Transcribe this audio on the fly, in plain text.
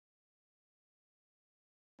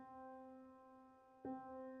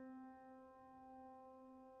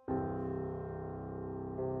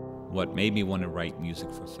What made me want to write music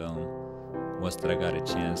for film was that I got a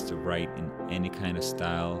chance to write in any kind of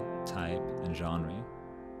style, type, and genre.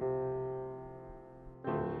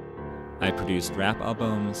 I produced rap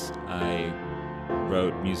albums, I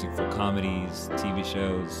wrote music for comedies, TV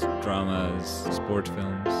shows, dramas, sport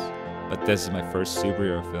films. But this is my first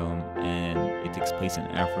superhero film, and it takes place in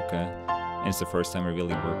Africa. And it's the first time I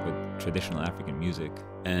really work with traditional African music.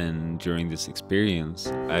 And during this experience,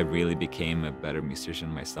 I really became a better musician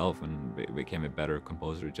myself and became a better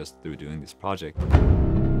composer just through doing this project.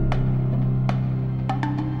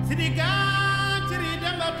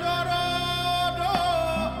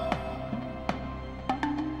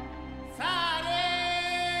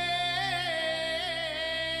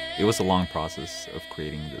 It was a long process of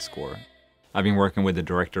creating the score. I've been working with the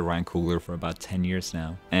director Ryan Coogler for about 10 years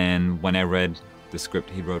now. And when I read the script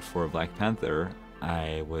he wrote for Black Panther,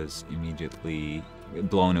 I was immediately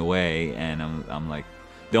blown away. And I'm like,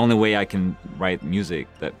 the only way I can write music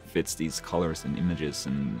that fits these colors and images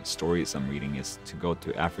and stories I'm reading is to go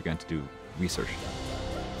to Africa and to do research.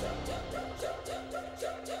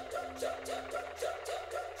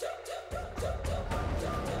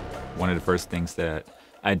 One of the first things that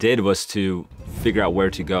I did was to figure out where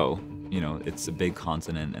to go. You know, it's a big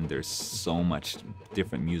continent and there's so much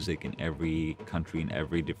different music in every country, in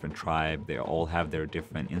every different tribe. They all have their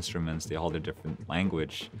different instruments, they all have their different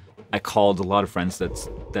language. I called a lot of friends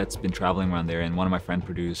that's been traveling around there, and one of my friends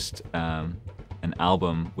produced an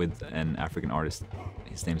album with an African artist.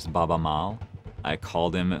 His name is Baaba Maal. I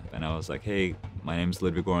called him and I was like, hey, my name is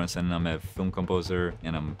Ludwig Göransson, I'm a film composer,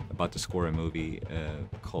 and I'm about to score a movie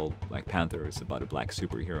called Black Panther. It's about a black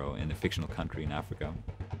superhero in a fictional country in Africa.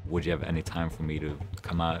 Would you have any time for me to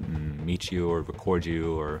come out and meet you or record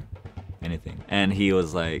you or anything? And he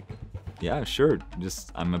was like, yeah, sure,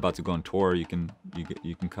 just I'm about to go on tour, you can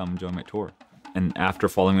come join my tour. And after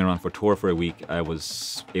following me around for tour for a week, I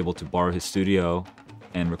was able to borrow his studio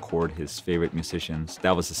and record his favorite musicians.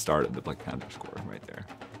 That was the start of the Black Panther score right there.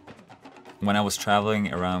 When I was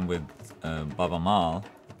traveling around with Baaba Maal,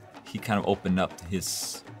 he kind of opened up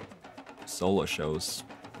his solo shows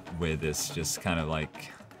with this just kind of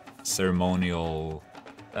like ceremonial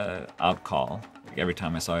outcall. Like every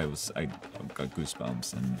time I saw it, I got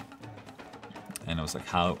goosebumps, and I was like,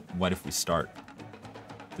 what if we start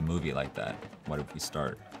the movie like that? What if we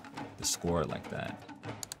start the score like that?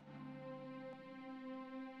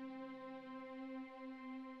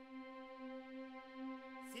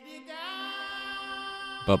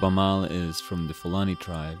 Baaba Maal is from the Fulani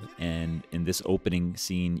tribe, and in this opening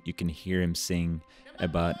scene you can hear him sing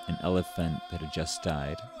about an elephant that had just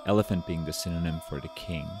died. Elephant being the synonym for the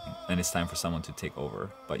king. And it's time for someone to take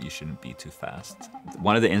over, but you shouldn't be too fast.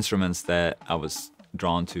 One of the instruments that I was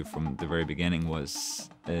drawn to from the very beginning was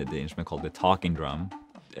the instrument called the talking drum.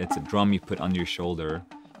 It's a drum you put under your shoulder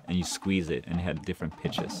and you squeeze it, and it had different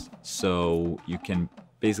pitches. So you can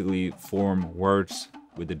basically form words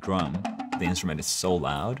with the drum. The instrument is so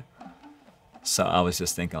loud. So I was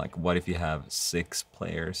just thinking, like, what if you have 6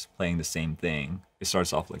 players playing the same thing? It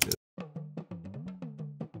starts off like this.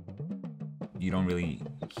 You don't really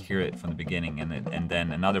hear it from the beginning, and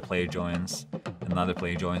then another player joins,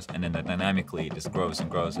 and then dynamically it just grows and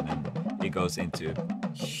grows, and then it goes into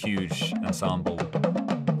huge ensemble.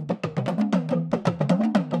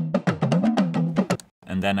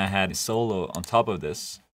 And then I had a solo on top of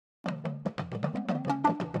this.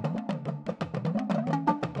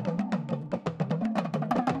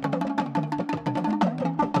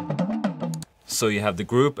 So you have the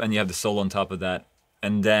group and you have the solo on top of that.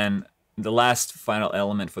 And then the last final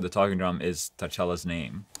element for the talking drum is T'Challa's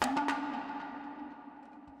name.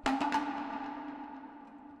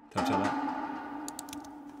 T'Challa.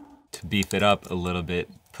 To beef it up a little bit,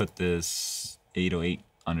 put this 808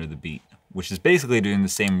 under the beat, which is basically doing the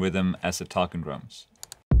same rhythm as the talking drums.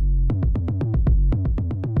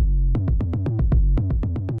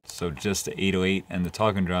 So just the 808 and the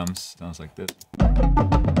talking drums sounds like this.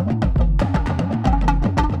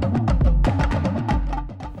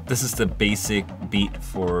 This is the basic beat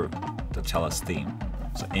for T'Challa's theme.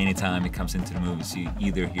 So anytime it comes into the movies, you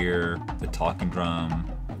either hear the talking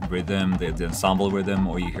drum rhythm, the ensemble rhythm,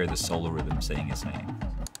 or you hear the solo rhythm saying his name.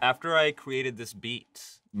 After I created this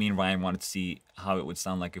beat, me and Ryan wanted to see how it would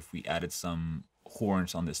sound like if we added some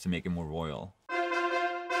horns on this to make it more royal.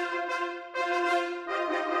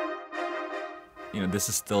 You know, this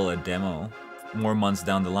is still a demo. More months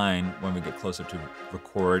down the line, when we get closer to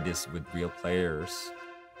record this with real players,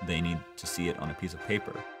 they need to see it on a piece of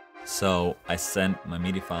paper. So I sent my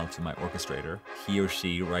MIDI file to my orchestrator. He or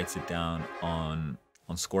she writes it down on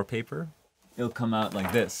score paper. It'll come out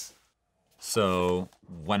like this. So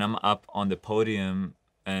when I'm up on the podium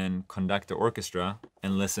and conduct the orchestra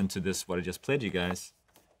and listen to this, what I just played you guys,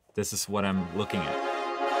 this is what I'm looking at.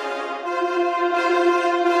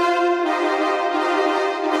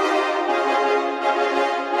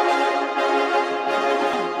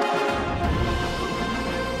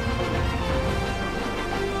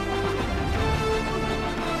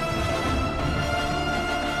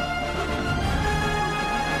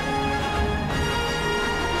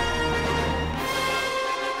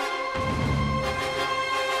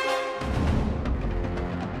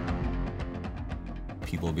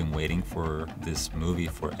 People have been waiting for this movie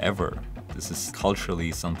forever. This is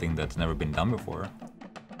culturally something that's never been done before.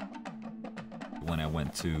 When I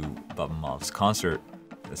went to Baaba Maal's concert,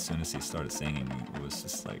 as soon as he started singing, it was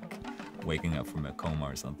just like waking up from a coma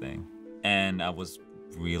or something. And I was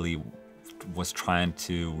trying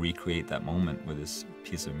to recreate that moment with this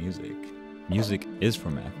piece of music. Music is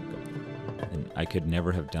from Africa, and I could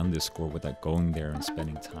never have done this score without going there and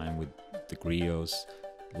spending time with the griots,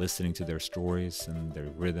 listening to their stories and their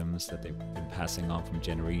rhythms that they've been passing on from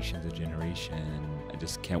generation to generation. And I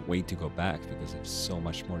just can't wait to go back because there's so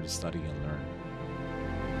much more to study and learn.